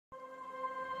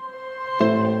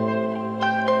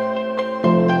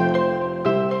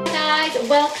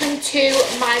to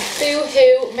my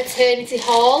Boohoo Maternity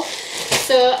haul.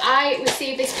 So I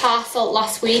received this parcel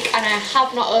last week and I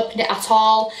have not opened it at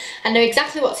all. I know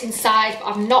exactly what's inside, but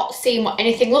I've not seen what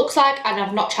anything looks like and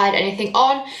I've not tried anything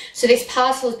on. So this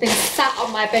parcel has been sat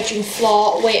on my bedroom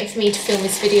floor waiting for me to film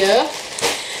this video.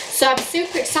 So I'm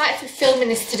super excited to be filming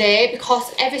this today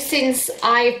because ever since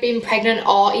I've been pregnant,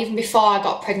 or even before I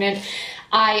got pregnant,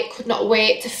 I could not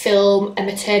wait to film a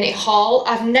maternity haul.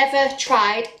 I've never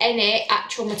tried any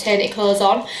actual maternity clothes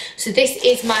on, so this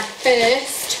is my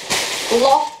first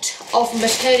lot of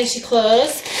maternity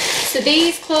clothes. So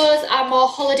these clothes are more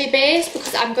holiday based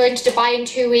because I'm going to Dubai in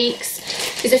 2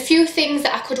 weeks. There's a few things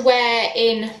that I could wear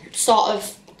in sort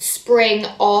of spring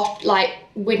or like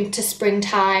winter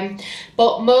springtime,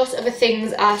 but most of the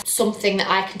things are something that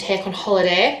I can take on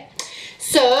holiday.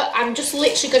 So I'm just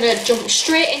literally going to jump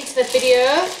straight into the video.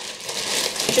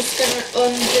 Just going to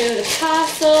undo the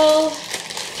parcel.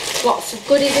 Lots of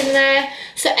goodies in there.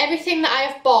 So everything that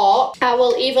I have bought, I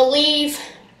will either leave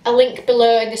a link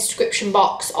below in the description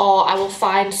box or I will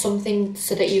find something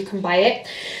so that you can buy it.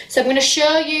 So I'm going to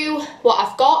show you what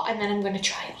I've got and then I'm going to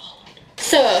try it all on.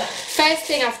 So first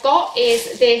thing I've got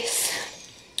is this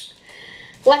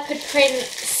leopard print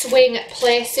swing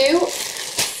playsuit.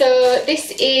 So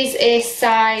this is a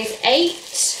size 8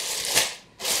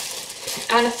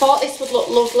 and I thought this would look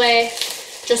lovely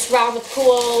just round the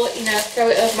pool, you know, throw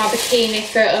it over my bikini,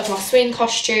 throw it over my swing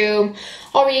costume,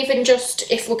 or even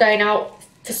just if we're going out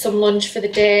for some lunch for the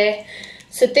day.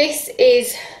 So this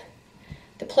is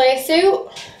the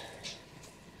playsuit.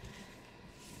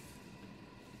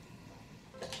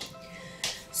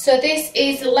 So this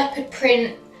is the leopard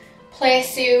print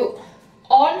playsuit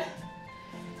on.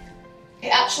 It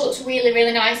actually looks really,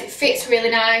 really nice. It fits really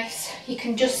nice. You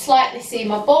can just slightly see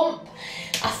my bump.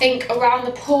 I think around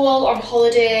the pool, on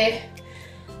holiday,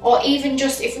 or even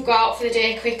just if we go out for the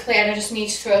day quickly and I just need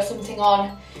to throw something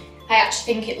on, I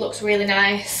actually think it looks really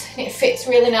nice. It fits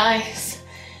really nice.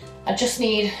 I just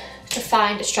need to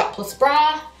find a strapless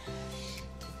bra.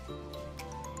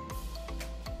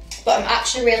 But I'm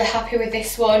actually really happy with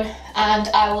this one and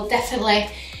I will definitely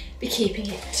be keeping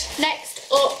it.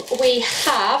 Next up we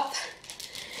have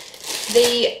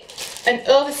an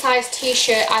oversized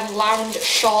t-shirt and lounge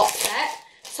short set.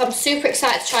 So I'm super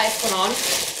excited to try this one on.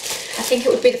 I think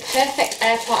it would be the perfect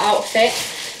airport outfit.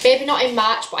 Maybe not in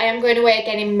March, but I am going away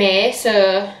again in May,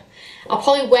 so I'll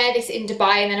probably wear this in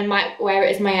Dubai and then I might wear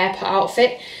it as my airport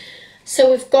outfit.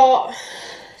 So we've got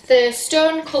the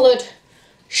stone coloured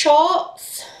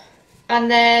shorts and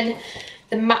then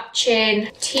the matching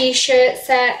t-shirt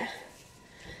set.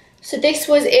 So this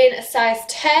was in a size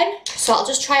 10, so I'll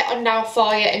just try it on now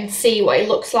for you and see what it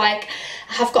looks like.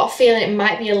 I have got a feeling it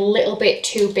might be a little bit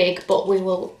too big, but we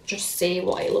will just see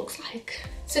what it looks like.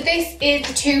 So this is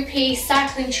the two-piece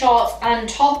cycling shorts and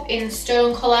top in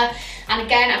stone colour, and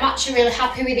again I'm actually really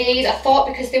happy with these. I thought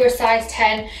because they were a size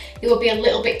 10 it would be a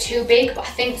little bit too big, but I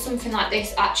think something like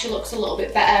this actually looks a little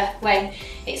bit better when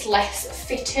it's less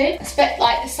fitted. I expect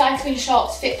like the cycling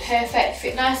shorts fit perfect,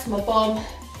 fit nice on my bum.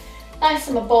 Nice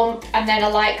on my bump, and then I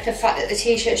like the fact that the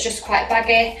t-shirt is just quite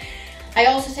baggy. I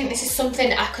also think this is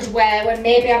something I could wear when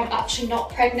maybe I'm actually not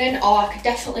pregnant, or I could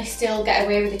definitely still get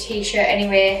away with the t-shirt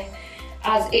anyway,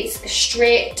 as it's a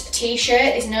straight t-shirt,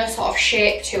 there's no sort of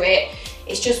shape to it.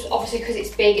 It's just obviously because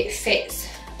it's big it fits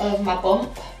over my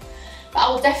bump. But I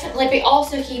will definitely be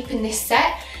also keeping this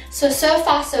set. So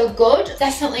far so good.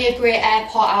 Definitely a great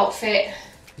airport outfit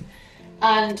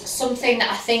and something that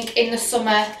I think in the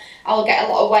summer I will get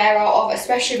a lot of wear out of,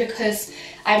 especially because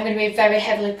I'm going to be very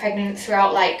heavily pregnant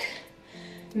throughout like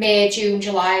May, June,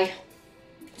 July.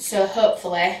 So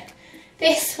hopefully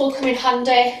this will come in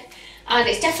handy, and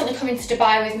it's definitely coming to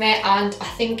Dubai with me, and I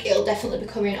think it'll definitely be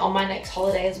coming on my next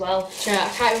holiday as well. Do you know, I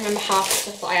can't remember half the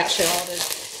stuff that I actually ordered.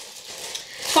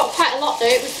 Got quite a lot though,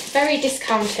 it was very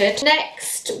discounted.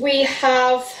 Next we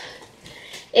have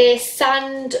a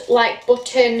sand like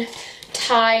button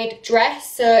tied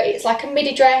dress. So it's like a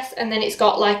midi dress and then it's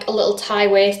got like a little tie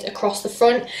waist across the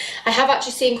front. I have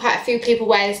actually seen quite a few people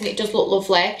wear this and it does look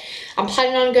lovely. I'm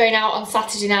planning on going out on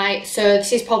Saturday night, so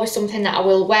this is probably something that I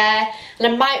will wear,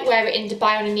 and I might wear it in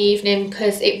Dubai on an evening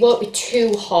because it won't be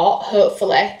too hot,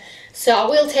 hopefully. So I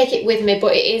will take it with me,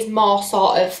 but it is more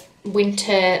sort of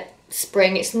winter,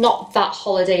 spring. It's not that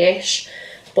holiday-ish,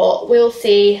 but we'll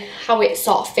see how it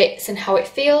sort of fits and how it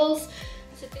feels.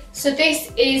 So this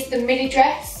is the midi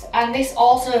dress, and this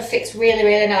also fits really,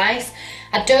 really nice.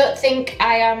 I don't think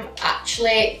I am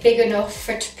actually big enough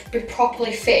for it to be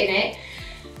properly fitting it,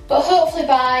 but hopefully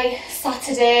by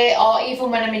Saturday or even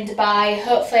when I'm in Dubai,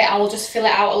 hopefully I will just fill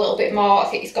it out a little bit more. I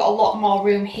think it's got a lot more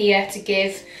room here to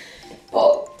give,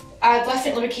 but I'd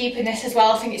definitely be keeping this as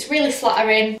well. I think it's really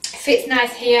flattering, fits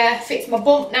nice here, fits my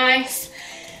bump nice,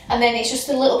 and then it's just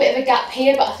a little bit of a gap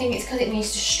here, but I think it's because it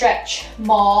needs to stretch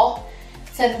more,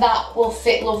 so that will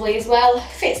fit lovely as well.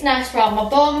 Fits nice around my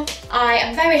bum. I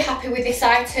am very happy with this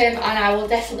item, and I will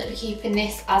definitely be keeping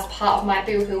this as part of my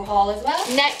Boohoo haul as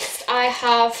well. Next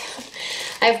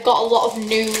I've got a lot of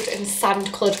nude and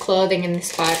sand coloured clothing in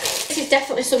this bag. This is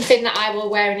definitely something that I will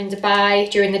wear in Dubai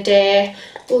during the day.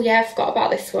 Oh yeah, I forgot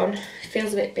about this one. It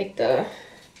feels a bit big though.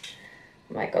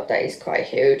 Oh my god, that is quite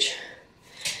huge.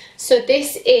 So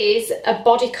this is a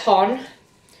bodycon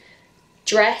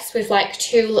dress with like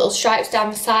 2 little stripes down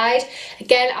the side.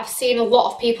 Again, I've seen a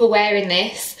lot of people wearing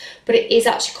this, but it is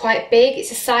actually quite big.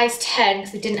 It's a size 10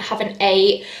 because they didn't have an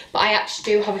 8, but I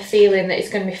actually do have a feeling that it's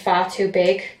going to be far too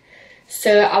big.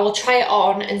 So I will try it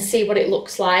on and see what it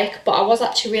looks like, but I was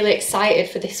actually really excited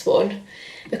for this one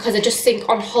because I just think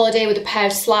on holiday with a pair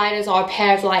of sliders or a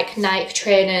pair of like Nike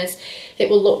trainers, it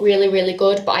will look really, really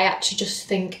good, but I actually just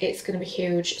think it's going to be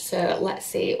huge. So let's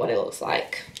see what it looks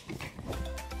like.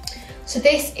 So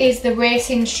this is the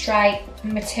Racing Stripe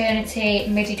maternity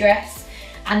midi dress,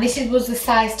 and this was the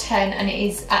size 10, and it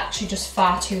is actually just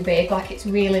far too big. Like, it's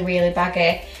really, really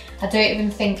baggy. I don't even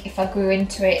think if I grew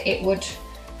into it, it would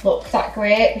look that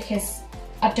great, because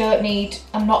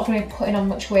I'm not going to be putting on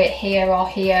much weight here or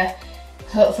here.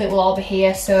 Hopefully it will all be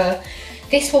here. So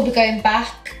this will be going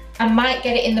back. I might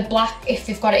get it in the black if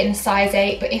they've got it in the size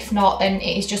 8, but if not, then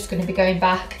it is just going to be going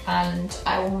back and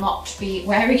I will not be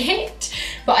wearing it.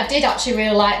 But I did actually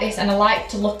really like this, and I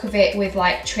like the look of it with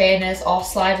like trainers or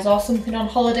sliders or something on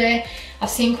holiday.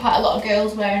 I've seen quite a lot of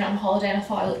girls wearing it on holiday and I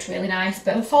thought it looked really nice,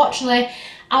 but unfortunately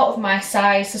out of my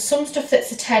size. So some stuff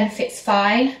that's a 10 fits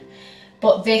fine,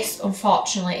 but this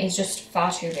unfortunately is just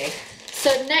far too big. So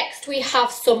next we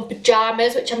have some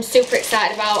pyjamas, which I'm super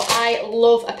excited about. I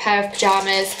love a pair of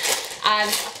pyjamas, and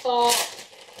I thought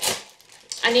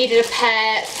I needed a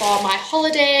pair for my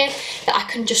holiday that I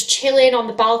can just chill in on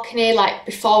the balcony, like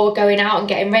before we're going out and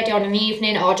getting ready on an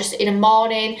evening, or just in a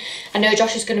morning. I know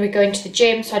Josh is going to be going to the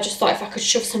gym, so I just thought if I could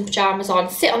shove some pyjamas on,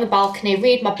 sit on the balcony,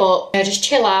 read my book, just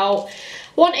chill out.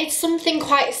 Wanted something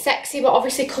quite sexy but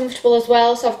obviously comfortable as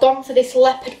well, so I've gone for this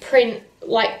leopard print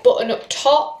like button up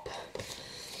top,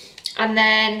 and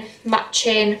then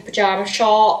matching pyjama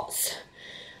shorts.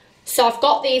 So I've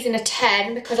got these in a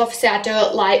 10 because obviously I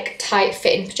don't like tight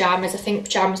fitting pyjamas. I think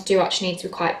pyjamas do actually need to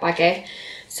be quite baggy.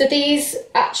 So these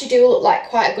actually do look like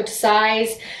quite a good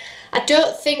size. I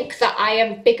don't think that I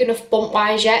am big enough bump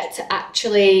wise yet to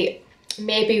actually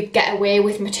maybe get away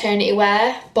with maternity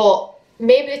wear, but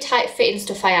maybe the tight fitting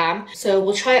stuff I am. So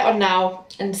we'll try it on now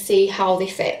and see how they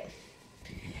fit.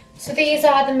 So these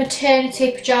are the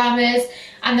maternity pyjamas,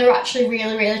 and they're actually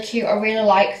really, really cute. I really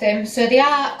like them. So they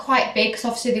are quite big because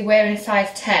obviously they're wearing a size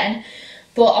 10,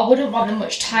 but I wouldn't want them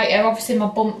much tighter. Obviously my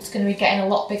bump's going to be getting a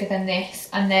lot bigger than this,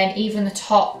 and then even the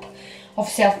top,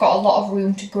 obviously I've got a lot of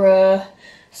room to grow.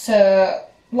 So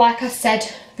like I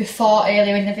said before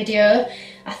earlier in the video,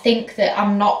 I think that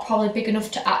I'm not probably big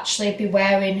enough to actually be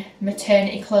wearing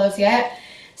maternity clothes yet.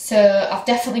 So I've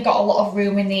definitely got a lot of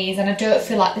room in these, and I don't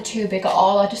feel like they're too big at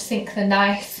all. I just think they're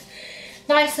nice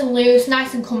and loose,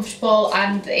 nice and comfortable,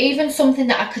 and even something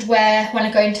that I could wear when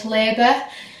I go into labour,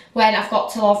 when I've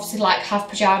got to obviously like have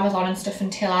pyjamas on and stuff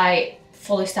until I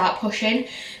fully start pushing,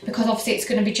 because obviously it's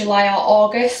going to be July or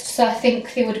August. So I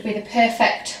think they would be the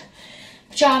perfect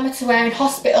pyjama to wear in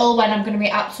hospital when I'm going to be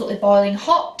absolutely boiling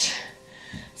hot.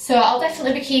 So I'll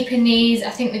definitely be keeping these. I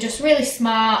think they're just really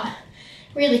smart,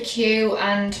 really cute,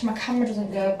 and my camera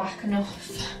doesn't go back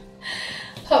enough.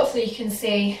 Hopefully you can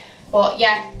see, but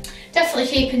yeah,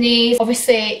 definitely keeping these.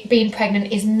 Obviously being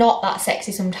pregnant is not that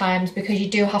sexy sometimes because you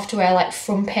do have to wear like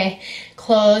frumpy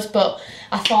clothes, but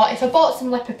I thought if I bought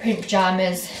some leopard print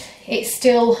pyjamas, it's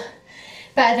still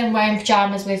better than wearing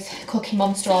pyjamas with Cookie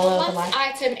Monster all over. Last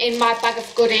item in my bag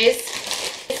of goodies,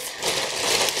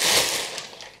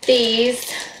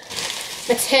 these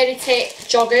maternity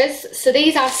joggers. So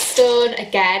these are stone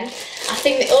again. I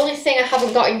think the only thing I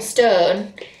haven't got in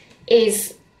stone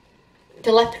is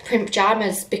the leopard print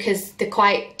pyjamas because they're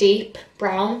quite deep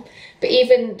brown, but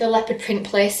even the leopard print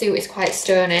playsuit is quite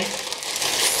stony.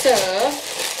 So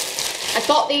I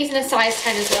got these in a size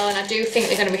 10 as well, and I do think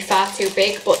they're going to be far too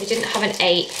big, but they didn't have an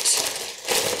 8,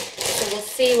 so we'll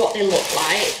see what they look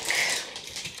like.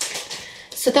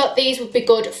 So I thought these would be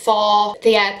good for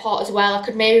the airport as well. I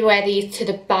could maybe wear these to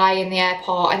Dubai in the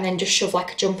airport and then just shove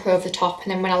like a jumper over the top,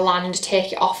 and then when I land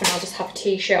take it off and I'll just have a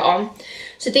t-shirt on.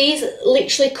 So these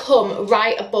literally come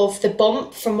right above the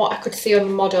bump from what I could see on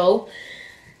the model.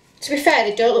 To be fair,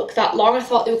 they don't look that long. I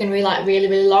thought they were going to be like really,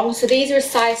 really long. So these are a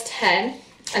size 10,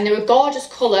 and they're a gorgeous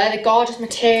colour, they're gorgeous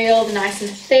material, they're nice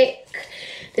and thick.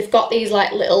 They've got these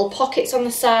like little pockets on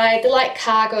the side, they're like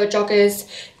cargo joggers,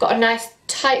 got a nice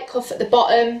tight cuff at the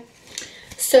bottom.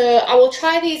 So I will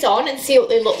try these on and see what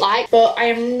they look like, but I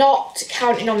am not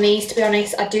counting on these, to be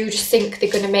honest. I do just think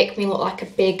they're going to make me look like a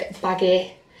big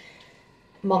baggy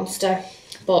monster,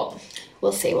 but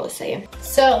we'll see what they're saying.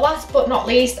 So last but not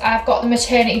least, I've got the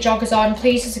maternity joggers on.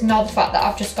 Please just ignore the fact that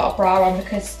I've just got a bra on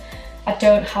because I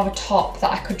don't have a top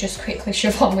that I could just quickly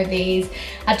shove on with these.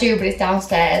 I do, but it's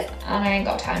downstairs and I ain't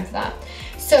got time for that.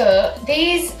 So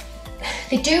these,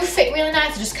 they do fit really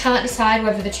nice. I just can't decide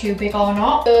whether they're too big or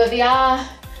not. So they are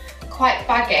quite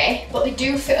baggy, but they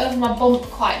do fit over my bump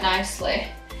quite nicely.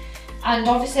 And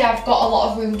obviously I've got a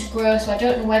lot of room to grow, so I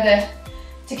don't know whether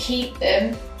to keep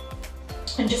them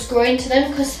and just grow into them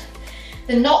because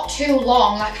they're not too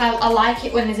long. Like I like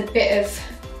it when there's a bit of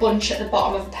bunch at the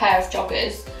bottom of a pair of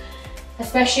joggers,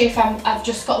 especially if I've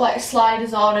just got like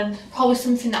sliders on, and probably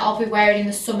something that I'll be wearing in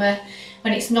the summer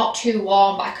when it's not too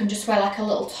warm, but I can just wear like a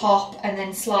little top and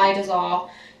then sliders or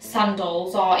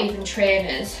sandals or even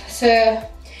trainers. So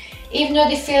even though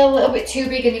they feel a little bit too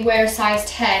big and they wear a size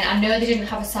 10, I know they didn't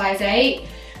have a size 8,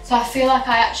 so I feel like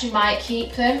I actually might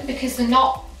keep them because they're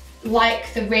not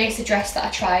like the racer dress that I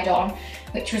tried on,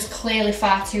 which was clearly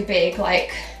far too big.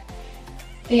 Like,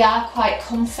 they are quite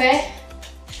comfy,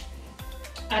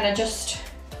 and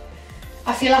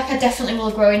I feel like I definitely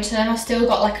will grow into them. I've still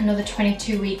got like another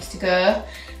 22 weeks to go,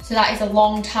 so that is a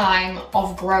long time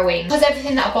of growing. Because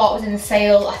everything that I bought was in the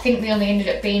sale, I think they only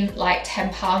ended up being like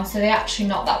 £10, so they're actually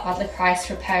not that badly priced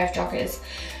for a pair of joggers.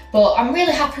 But I'm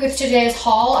really happy with today's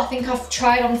haul. I think I've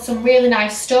tried on some really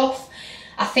nice stuff.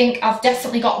 I think I've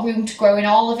definitely got room to grow in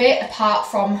all of it, apart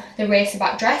from the racer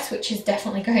back dress, which is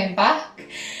definitely going back.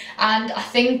 And I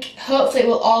think hopefully it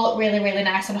will all look really, really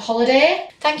nice on holiday.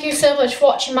 Thank you so much for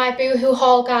watching my Boohoo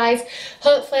haul, guys.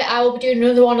 Hopefully I will be doing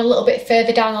another one a little bit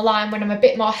further down the line when I'm a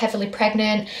bit more heavily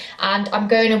pregnant, and I'm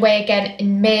going away again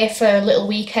in May for a little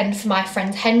weekend for my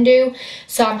friend's hen do.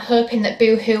 So I'm hoping that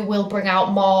Boohoo will bring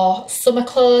out more summer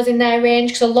clothes in their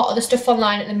range, because a lot of the stuff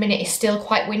online at the minute is still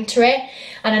quite wintry,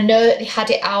 and I know that they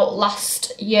had it out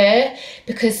last year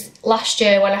because last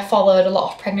year when I followed a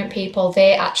lot of pregnant people,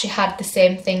 they actually had the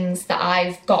same things that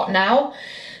I've got now.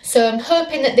 So I'm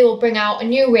hoping that they will bring out a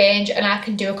new range and I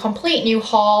can do a complete new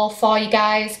haul for you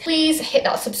guys. Please hit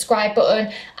that subscribe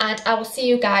button and I will see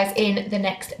you guys in the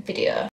next video.